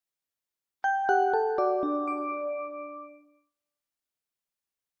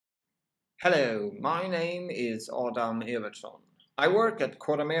Hello, my name is Adam Evertsson. I work at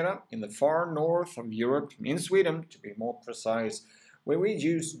Kodamera in the far north of Europe, in Sweden to be more precise, where we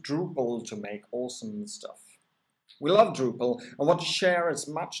use Drupal to make awesome stuff. We love Drupal and want to share as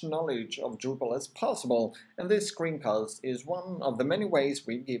much knowledge of Drupal as possible, and this screencast is one of the many ways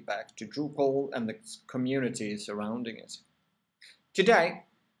we give back to Drupal and the community surrounding it. Today,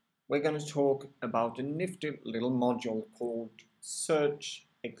 we're going to talk about a nifty little module called Search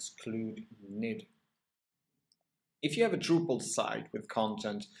Exclude NID. If you have a Drupal site with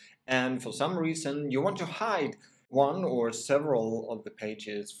content and for some reason you want to hide one or several of the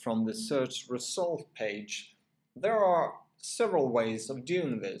pages from the search result page, there are several ways of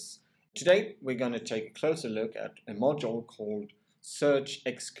doing this. Today we're going to take a closer look at a module called Search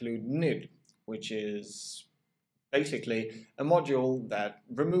Exclude NID, which is basically a module that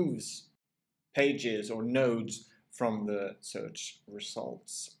removes pages or nodes from the search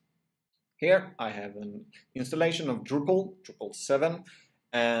results. Here I have an installation of Drupal 7,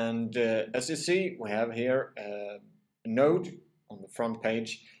 and as you see we have here a node on the front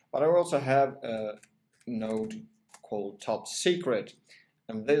page, but I also have a node called Top Secret,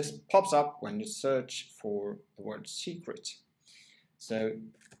 and this pops up when you search for the word secret. So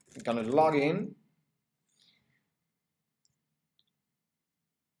I'm going to log in,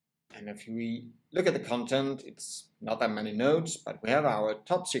 and if we look at the content, it's not that many nodes, but we have our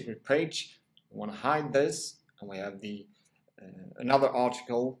top secret page. We want to hide this, and we have the another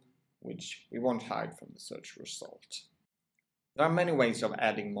article which we won't hide from the search result. There are many ways of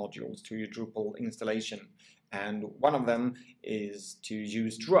adding modules to your Drupal installation, and one of them is to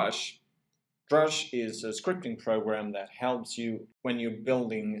use Drush. Drush is a scripting program that helps you when you're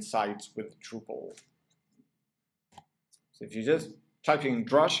building sites with Drupal. So if you just type in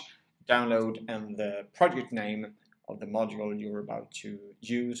Drush, download, and the project name of the module you're about to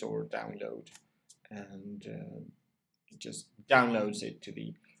use or download, and it just downloads it to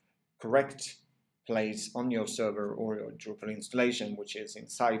the correct place on your server or your Drupal installation, which is in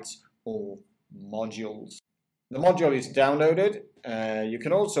Sites or Modules. The module is downloaded. You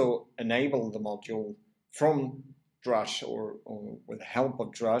can also enable the module from Drush or with the help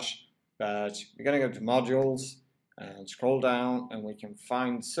of Drush, but we're going to go to Modules and scroll down, and we can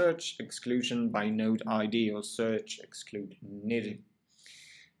find Search Exclusion by Node ID or Search Exclude NID.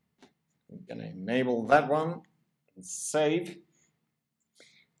 We're going to enable that one and save.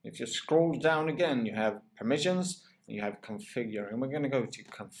 If you scroll down again, you have Permissions and you have Configure, and we're going to go to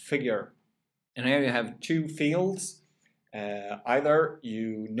Configure. And here you have two fields. Either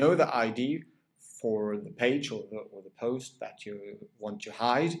you know the ID for the page or the post that you want to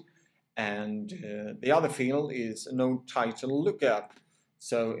hide, and the other field is a node title lookup.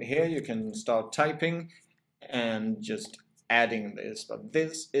 So here you can start typing and just adding this, but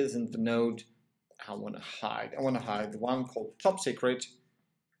this isn't the node I want to hide. I want to hide the one called Top Secret,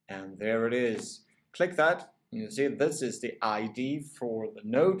 and there it is. Click that, and you see this is the ID for the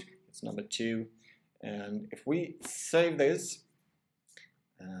node. It's number 2, and if we save this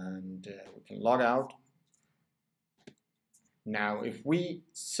and we can log out. Now, if we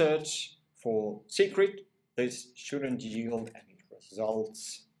search for secret, this shouldn't yield any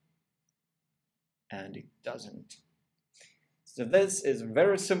results, and it doesn't. So this is a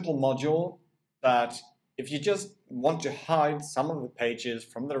very simple module, but if you just want to hide some of the pages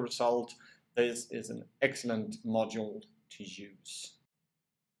from the result, this is an excellent module to use.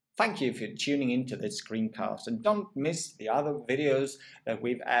 Thank you for tuning into this screencast, and don't miss the other videos that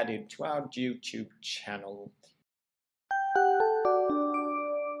we've added to our YouTube channel.